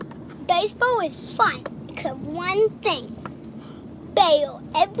baseball is fun, except one thing. Bale,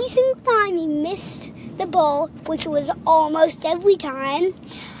 every single time he missed the ball, which was almost every time,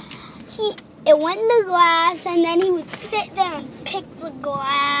 it went in the glass, and then he would sit there and pick the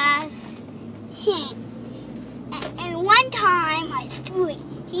glass. And one time I threw it,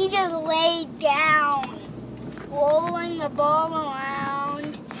 he just laid down, rolling the ball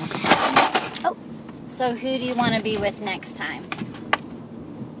around. Oh. So who do you want to be with next time?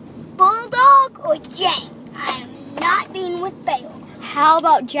 Bulldog or Jane? I am not being with Bale. How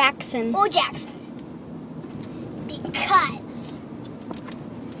about Jackson? Or Jackson. Because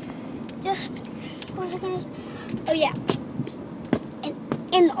what was I gonna say? Oh yeah.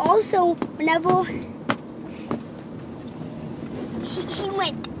 And also whenever he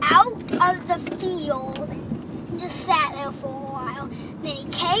went out of the field and just sat there for a while. Then he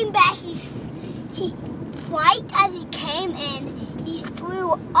came back, he right as he came in, he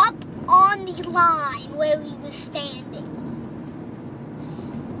threw up on the line where he was standing.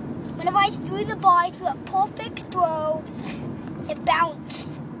 Whenever I threw the ball, I threw a perfect throw. It bounced.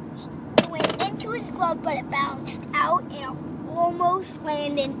 It went into his glove, but it bounced out and it almost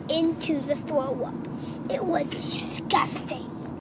landed into the throw-up. It was disgusting.